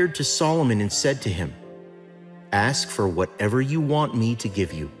 God appeared to Solomon and said to him, "Ask for whatever you want me to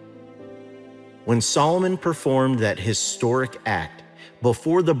give you." When Solomon performed that historic act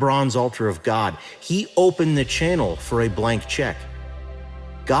before the bronze altar of God, he opened the channel for a blank check.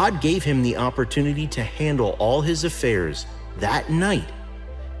 God gave him the opportunity to handle all his affairs that night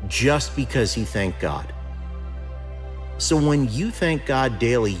just because he thanked God. So when you thank God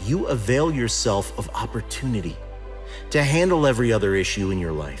daily, you avail yourself of opportunity to handle every other issue in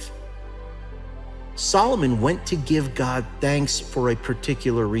your life. Solomon went to give God thanks for a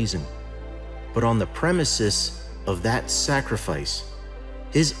particular reason, but on the premises of that sacrifice,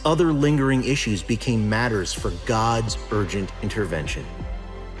 his other lingering issues became matters for God's urgent intervention.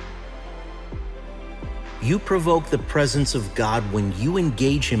 You provoke the presence of God when you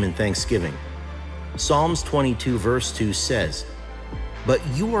engage him in thanksgiving. Psalms 22 verse 2 says, "But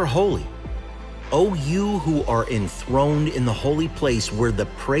you are holy, O you who are enthroned in the holy place where the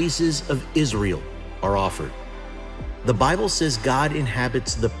praises of Israel are offered." The Bible says God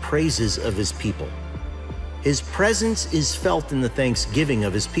inhabits the praises of his people. His presence is felt in the thanksgiving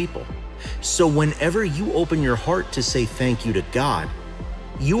of his people. So whenever you open your heart to say thank you to God,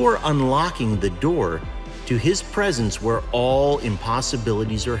 you are unlocking the door to his presence where all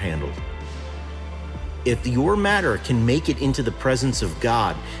impossibilities are handled. If your matter can make it into the presence of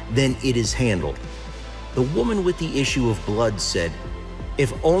God, then it is handled. The woman with the issue of blood said,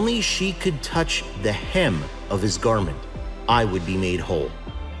 "If only she could touch the hem of his garment, I would be made whole."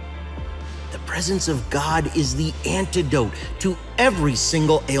 The presence of God is the antidote to every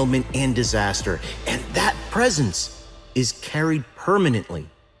single ailment and disaster, and that presence is carried permanently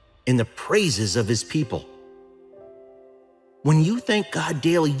in the praises of his people. When you thank God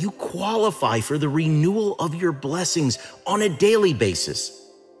daily, you qualify for the renewal of your blessings on a daily basis.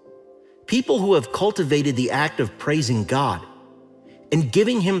 People who have cultivated the act of praising God and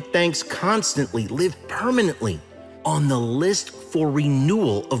giving him thanks constantly live permanently on the list for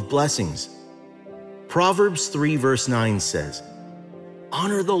renewal of blessings. Proverbs 3 verse 9 says,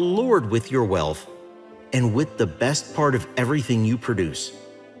 "Honor the Lord with your wealth and with the best part of everything you produce.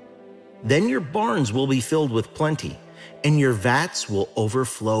 Then your barns will be filled with plenty, and your vats will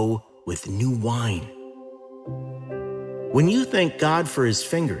overflow with new wine." When you thank God for his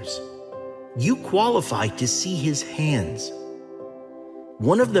fingers, you qualify to see his hands.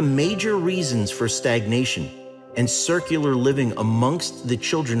 One of the major reasons for stagnation and circular living amongst the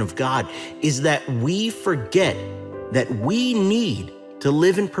children of God is that we forget that we need to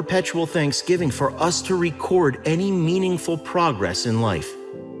live in perpetual thanksgiving for us to record any meaningful progress in life.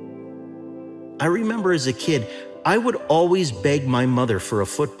 I remember as a kid, I would always beg my mother for a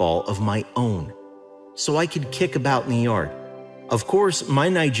football of my own so I could kick about in the yard. Of course, my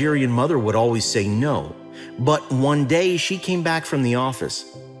Nigerian mother would always say no, but one day she came back from the office,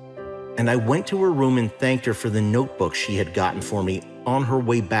 and I went to her room and thanked her for the notebook she had gotten for me on her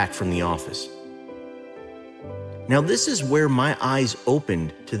way back from the office. Now, this is where my eyes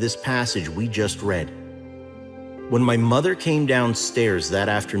opened to this passage we just read. When my mother came downstairs that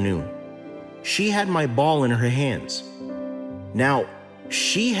afternoon, she had my ball in her hands. Now,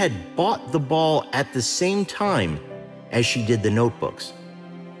 she had bought the ball at the same time as she did the notebooks,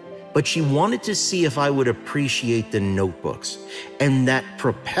 but she wanted to see if I would appreciate the notebooks, and that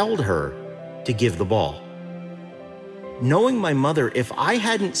propelled her to give the ball. Knowing my mother, if I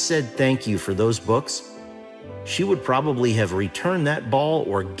hadn't said thank you for those books, she would probably have returned that ball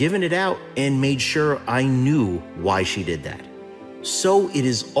or given it out and made sure I knew why she did that. So it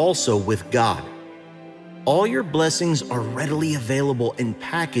is also with God. All your blessings are readily available and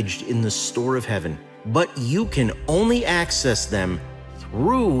packaged in the store of heaven, but you can only access them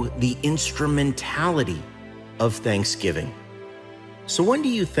through the instrumentality of thanksgiving. So when do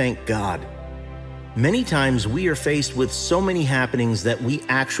you thank God? Many times we are faced with so many happenings that we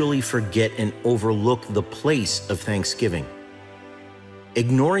actually forget and overlook the place of thanksgiving.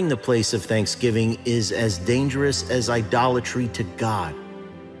 Ignoring the place of thanksgiving is as dangerous as idolatry to God.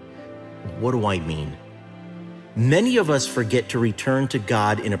 What do I mean? Many of us forget to return to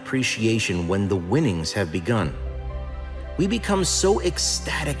God in appreciation when the winnings have begun. We become so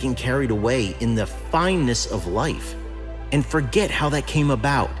ecstatic and carried away in the fineness of life and forget how that came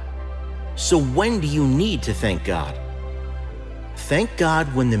about. So when do you need to thank God? Thank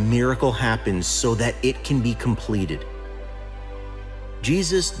God when the miracle happens so that it can be completed.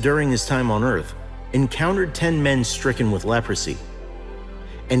 Jesus, during his time on earth, encountered 10 men stricken with leprosy,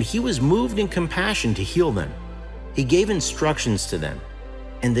 and he was moved in compassion to heal them. He gave instructions to them,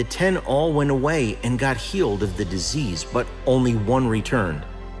 and the 10 all went away and got healed of the disease, but only one returned.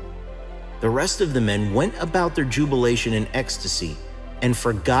 The rest of the men went about their jubilation and ecstasy and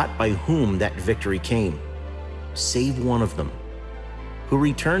forgot by whom that victory came, save one of them, who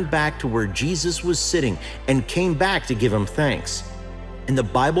returned back to where Jesus was sitting and came back to give him thanks. And the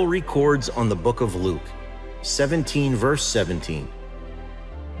Bible records on the book of Luke, 17 verse 17,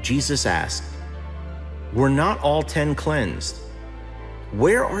 Jesus asked, "Were not all 10 cleansed?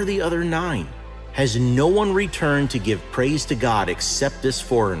 Where are the other 9? Has no one returned to give praise to God except this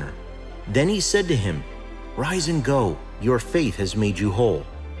foreigner?" Then he said to him, "Rise and go, your faith has made you whole."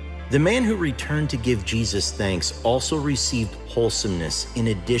 The man who returned to give Jesus thanks also received wholesomeness in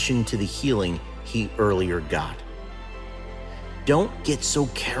addition to the healing he earlier got. Don't get so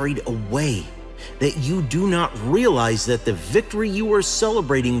carried away that you do not realize that the victory you are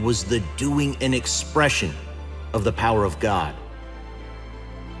celebrating was the doing and expression of the power of God.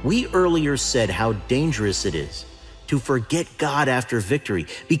 We earlier said how dangerous it is to forget God after victory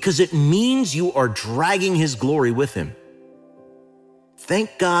because it means you are dragging his glory with him. Thank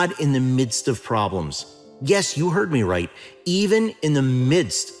God in the midst of problems. Yes, you heard me right. Even in the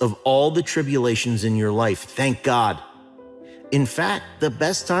midst of all the tribulations in your life, thank God. In fact, the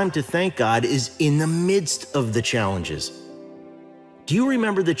best time to thank God is in the midst of the challenges. Do you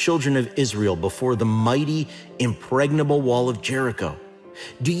remember the children of Israel before the mighty, impregnable wall of Jericho?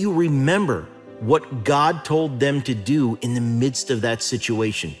 Do you remember what God told them to do in the midst of that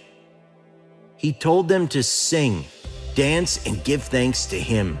situation? He told them to sing, dance, and give thanks to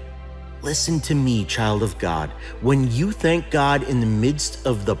him. Listen to me, child of God. When you thank God in the midst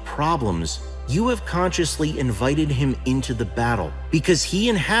of the problems, you have consciously invited him into the battle because he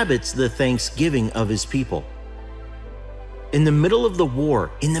inhabits the thanksgiving of his people. In the middle of the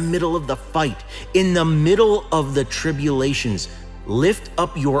war, in the middle of the fight, in the middle of the tribulations, lift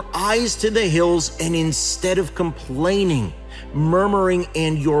up your eyes to the hills, and instead of complaining, murmuring,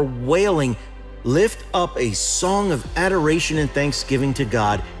 and your wailing, lift up a song of adoration and thanksgiving to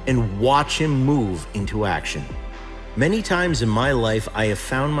God and watch him move into action. Many times in my life, I have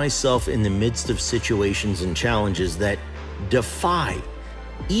found myself in the midst of situations and challenges that defy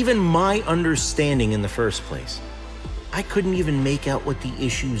even my understanding in the first place. I couldn't even make out what the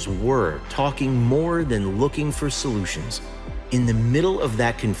issues were, talking more than looking for solutions. In the middle of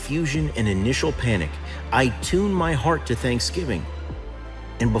that confusion and initial panic, I tune my heart to thanksgiving.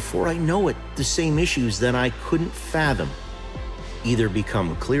 And before I know it, the same issues that I couldn't fathom either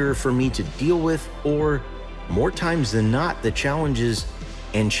become clearer for me to deal with, or more times than not, the challenges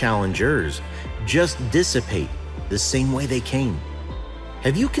and challengers just dissipate the same way they came.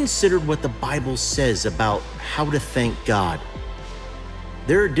 Have you considered what the Bible says about how to thank God?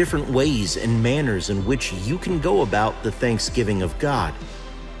 There are different ways and manners in which you can go about the thanksgiving of God.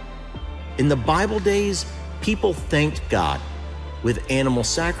 In the Bible days, people thanked God with animal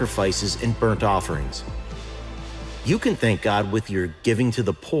sacrifices and burnt offerings. You can thank God with your giving to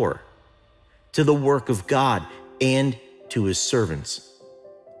the poor, to the work of God, and to his servants.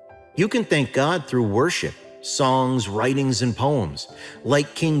 You can thank God through worship, songs, writings, and poems,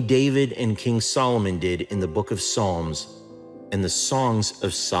 like King David and King Solomon did in the book of Psalms and the Songs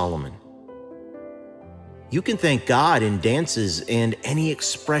of Solomon. You can thank God in dances and any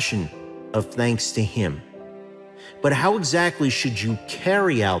expression of thanks to him. But how exactly should you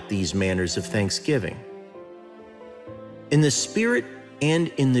carry out these manners of thanksgiving? In the spirit and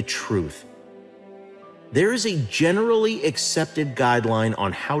in the truth. There is a generally accepted guideline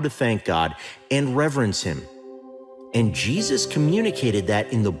on how to thank God and reverence him. And Jesus communicated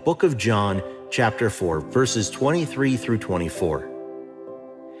that in the book of John, chapter 4, verses 23 through 24.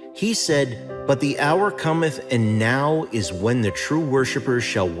 He said, "But the hour cometh, and now is when the true worshipers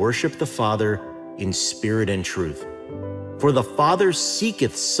shall worship the Father in spirit and truth. For the Father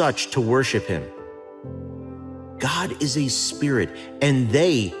seeketh such to worship him. God is a spirit, and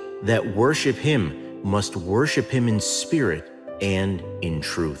they that worship him must worship him in spirit and in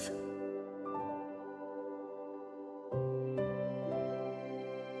truth."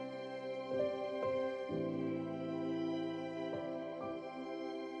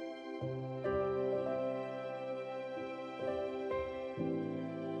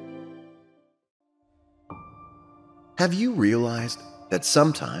 Have you realized that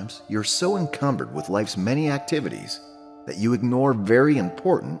sometimes you're so encumbered with life's many activities that you ignore very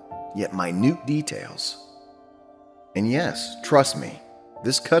important yet minute details. And yes, trust me,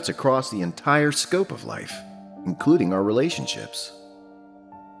 this cuts across the entire scope of life, including our relationships.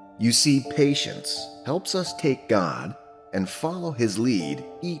 You see, patience helps us take God and follow His lead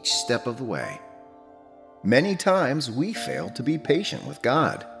each step of the way. Many times we fail to be patient with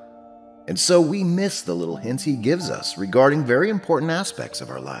God, and so we miss the little hints He gives us regarding very important aspects of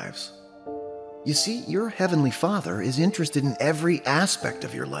our lives. You see, your Heavenly Father is interested in every aspect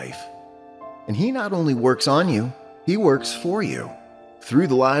of your life, and He not only works on you, He works for you through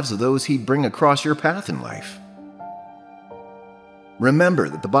the lives of those He'd bring across your path in life. Remember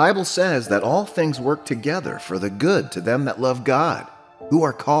that the Bible says that all things work together for the good to them that love God, who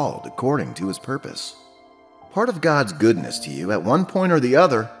are called according to His purpose. Part of God's goodness to you at one point or the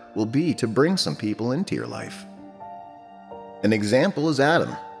other will be to bring some people into your life. An example is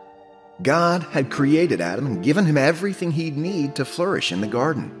Adam. God had created Adam and given him everything he'd need to flourish in the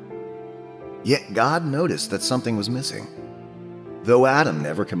garden. Yet God noticed that something was missing. Though Adam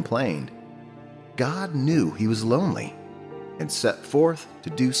never complained, God knew he was lonely and set forth to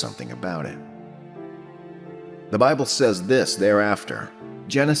do something about it. The Bible says this thereafter,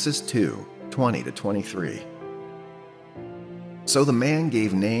 Genesis 2:20-23. So the man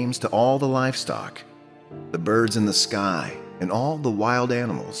gave names to all the livestock, the birds in the sky, and all the wild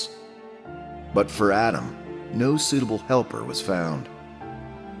animals. But for Adam, no suitable helper was found.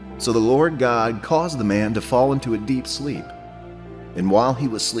 So the Lord God caused the man to fall into a deep sleep. And while he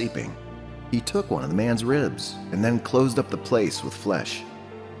was sleeping, He took one of the man's ribs and then closed up the place with flesh.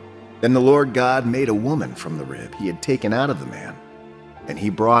 Then the Lord God made a woman from the rib He had taken out of the man, and He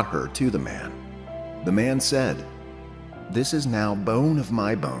brought her to the man. The man said, "This is now bone of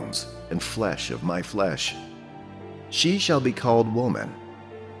my bones and flesh of my flesh. She shall be called woman,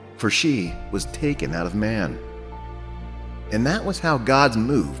 for she was taken out of man." And that was how God's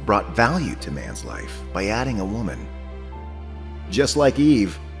move brought value to man's life, by adding a woman. Just like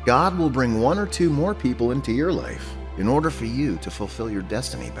Eve, God will bring one or two more people into your life in order for you to fulfill your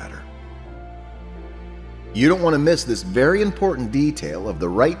destiny better. You don't want to miss this very important detail of the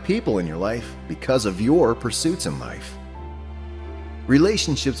right people in your life because of your pursuits in life.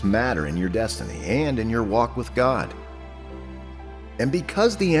 Relationships matter in your destiny and in your walk with God. And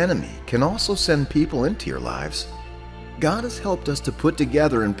because the enemy can also send people into your lives, God has helped us to put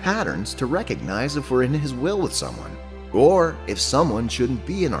together in patterns to recognize if we're in His will with someone, or if someone shouldn't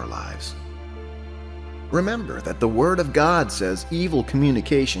be in our lives. Remember that the Word of God says evil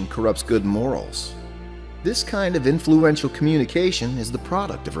communication corrupts good morals. This kind of influential communication is the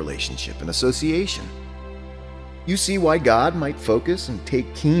product of relationship and association. You see why God might focus and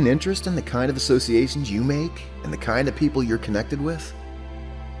take keen interest in the kind of associations you make and the kind of people you're connected with?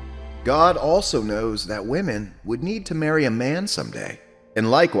 God also knows that women would need to marry a man someday, and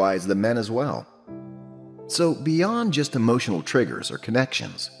likewise the men as well. So beyond just emotional triggers or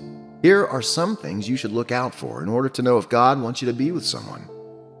connections, here are some things you should look out for in order to know if God wants you to be with someone.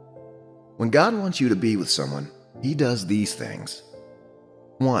 When God wants you to be with someone, He does these things.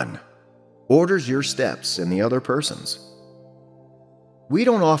 1. Orders your steps and the other person's. We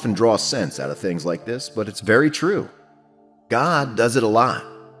don't often draw sense out of things like this, but it's very true. God does it a lot.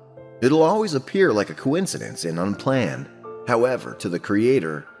 It'll always appear like a coincidence and unplanned. However, to the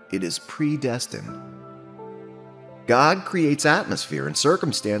Creator, it is predestined. God creates atmosphere and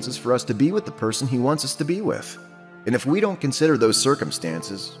circumstances for us to be with the person He wants us to be with. And if we don't consider those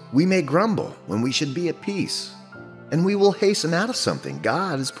circumstances, we may grumble when we should be at peace. And we will hasten out of something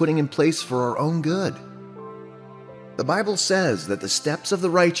God is putting in place for our own good. The Bible says that the steps of the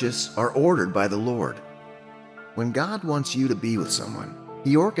righteous are ordered by the Lord. When God wants you to be with someone,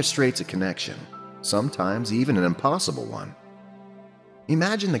 He orchestrates a connection, sometimes even an impossible one.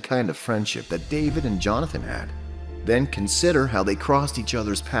 Imagine the kind of friendship that David and Jonathan had. Then consider how they crossed each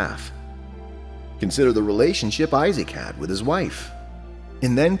other's path. Consider the relationship Isaac had with his wife.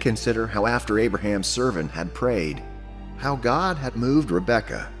 And then consider how after Abraham's servant had prayed, how God had moved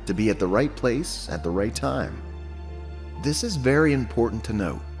Rebekah to be at the right place at the right time. This is very important to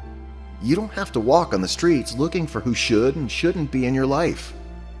note. You don't have to walk on the streets looking for who should and shouldn't be in your life.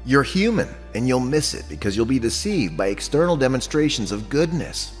 You're human, and you'll miss it because you'll be deceived by external demonstrations of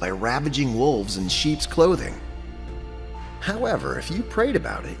goodness, by ravaging wolves in sheep's clothing. However, if you prayed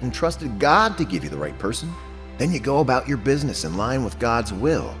about it and trusted God to give you the right person, then you go about your business in line with God's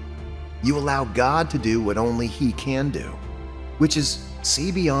will. You allow God to do what only He can do, which is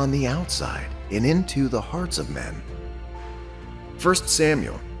see beyond the outside and into the hearts of men. 1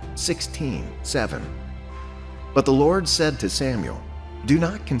 Samuel 16:7. But the Lord said to Samuel, "Do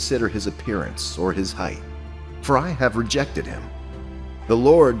not consider his appearance or his height, for I have rejected him. The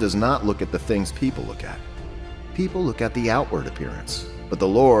Lord does not look at the things people look at. People look at the outward appearance, but the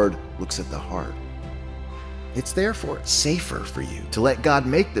Lord looks at the heart. It's therefore safer for you to let God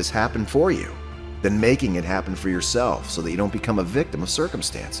make this happen for you than making it happen for yourself so that you don't become a victim of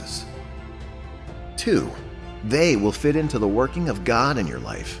circumstances. 2. They will fit into the working of God in your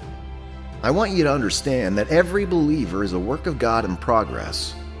life. I want you to understand that every believer is a work of God in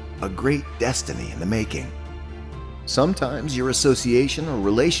progress, a great destiny in the making. Sometimes your association or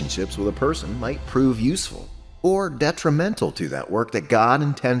relationships with a person might prove useful or detrimental to that work that God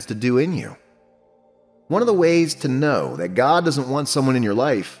intends to do in you. One of the ways to know that God doesn't want someone in your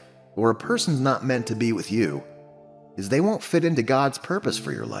life, or a person's not meant to be with you, is they won't fit into God's purpose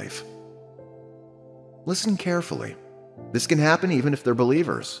for your life. Listen carefully. This can happen even if they're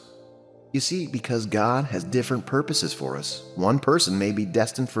believers. You see, because God has different purposes for us, one person may be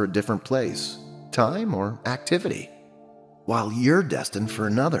destined for a different place, time, or activity, while you're destined for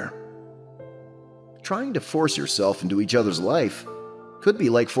another. Trying to force yourself into each other's life could be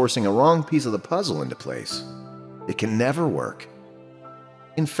like forcing a wrong piece of the puzzle into place. It can never work.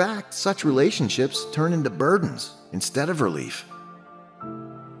 In fact, such relationships turn into burdens instead of relief.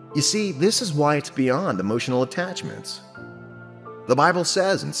 You see, this is why it's beyond emotional attachments. The Bible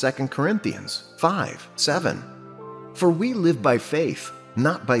says in 2 Corinthians 5:7, "For we live by faith,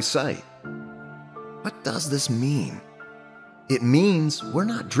 not by sight." What does this mean? It means we're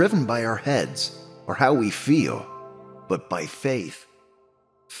not driven by our heads or how we feel, but by faith.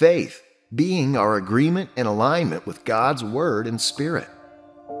 Faith being our agreement and alignment with God's Word and Spirit.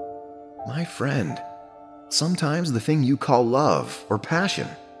 My friend, sometimes the thing you call love or passion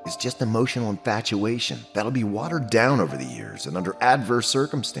is just emotional infatuation that'll be watered down over the years and under adverse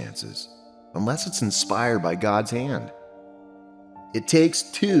circumstances, unless it's inspired by God's hand. It takes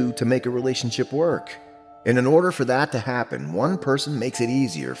two to make a relationship work, and in order for that to happen, one person makes it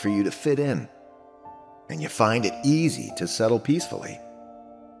easier for you to fit in, and you find it easy to settle peacefully.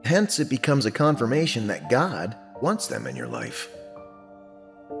 Hence, it becomes a confirmation that God wants them in your life.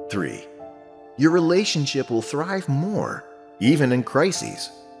 3. Your relationship will thrive more, even in crises.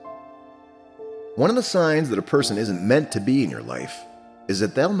 One of the signs that a person isn't meant to be in your life is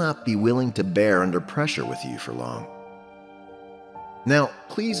that they'll not be willing to bear under pressure with you for long. Now,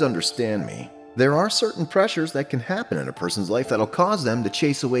 please understand me. There are certain pressures that can happen in a person's life that'll cause them to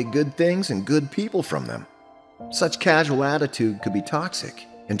chase away good things and good people from them. Such casual attitude could be toxic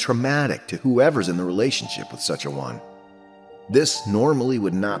and traumatic to whoever's in the relationship with such a one. This normally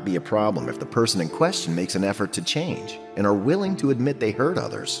would not be a problem if the person in question makes an effort to change and are willing to admit they hurt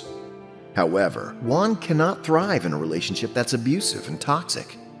others. However, one cannot thrive in a relationship that's abusive and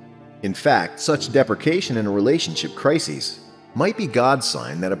toxic. In fact, such deprecation in a relationship crisis might be God's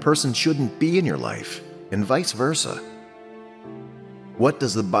sign that a person shouldn't be in your life, and vice versa. What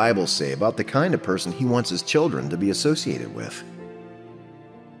does the Bible say about the kind of person He wants His children to be associated with?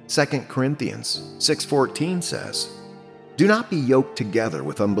 2 Corinthians 6:14 says, "Do not be yoked together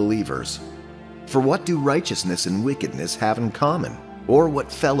with unbelievers. For what do righteousness and wickedness have in common? Or what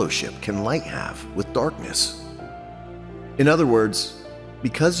fellowship can light have with darkness?" In other words,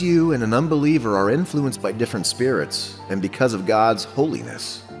 because you and an unbeliever are influenced by different spirits, and because of God's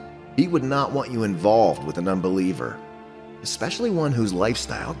holiness, He would not want you involved with an unbeliever, especially one whose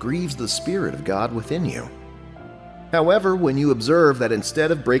lifestyle grieves the Spirit of God within you. However, when you observe that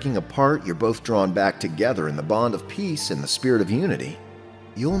instead of breaking apart, you're both drawn back together in the bond of peace and the spirit of unity,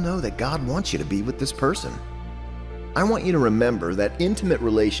 you'll know that God wants you to be with this person. I want you to remember that intimate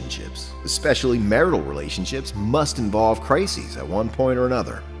relationships, especially marital relationships, must involve crises at one point or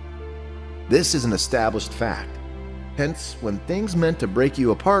another. This is an established fact. Hence, when things meant to break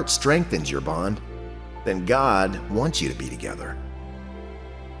you apart strengthens your bond, then God wants you to be together.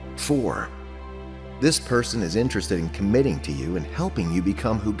 4. This person is interested in committing to you and helping you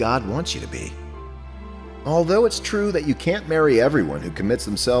become who God wants you to be. Although it's true that you can't marry everyone who commits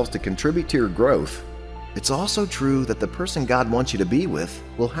themselves to contribute to your growth, it's also true that the person God wants you to be with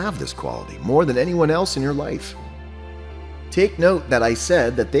will have this quality more than anyone else in your life. Take note that I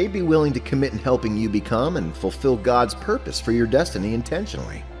said that they'd be willing to commit in helping you become and fulfill God's purpose for your destiny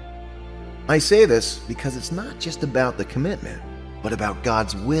intentionally. I say this because it's not just about the commitment, but about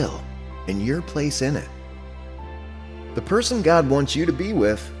God's will and your place in it. The person God wants you to be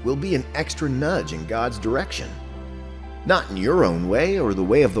with will be an extra nudge in God's direction. Not in your own way or the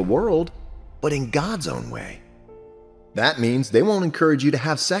way of the world, but in God's own way. That means they won't encourage you to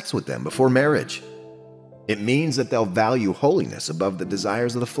have sex with them before marriage. It means that they'll value holiness above the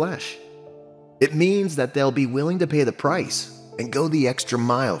desires of the flesh. It means that they'll be willing to pay the price and go the extra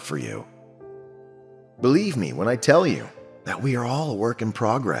mile for you. Believe me when I tell you, that we are all a work in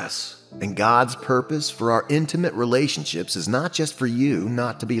progress, and God's purpose for our intimate relationships is not just for you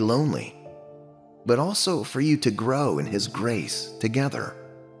not to be lonely, but also for you to grow in His grace together.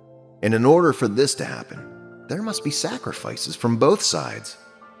 And in order for this to happen, there must be sacrifices from both sides.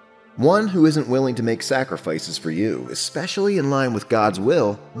 One who isn't willing to make sacrifices for you, especially in line with God's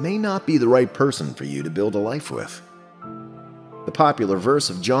will, may not be the right person for you to build a life with. The popular verse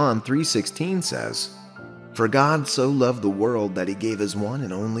of John 3:16 says, "For God so loved the world that He gave His one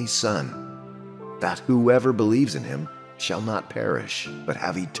and only Son, that whoever believes in Him shall not perish, but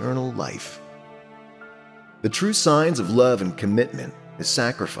have eternal life." The true signs of love and commitment is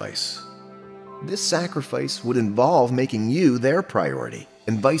sacrifice. This sacrifice would involve making you their priority,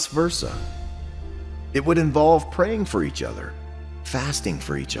 and vice versa. It would involve praying for each other, fasting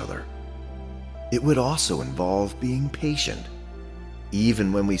for each other. It would also involve being patient,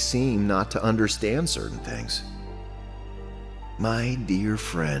 even when we seem not to understand certain things. My dear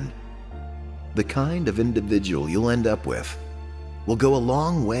friend, the kind of individual you'll end up with will go a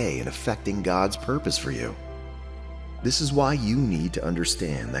long way in affecting God's purpose for you. This is why you need to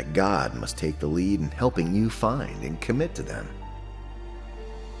understand that God must take the lead in helping you find and commit to them.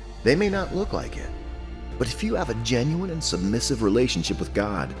 They may not look like it, but if you have a genuine and submissive relationship with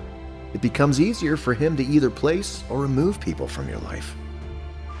God, it becomes easier for Him to either place or remove people from your life.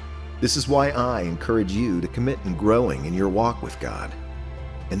 This is why I encourage you to commit in growing in your walk with God,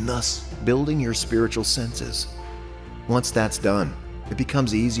 and thus building your spiritual senses. Once that's done, it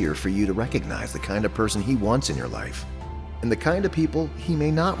becomes easier for you to recognize the kind of person He wants in your life, and the kind of people He may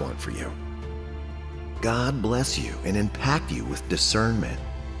not want for you. God bless you and impact you with discernment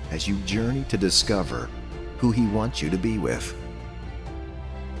as you journey to discover who He wants you to be with.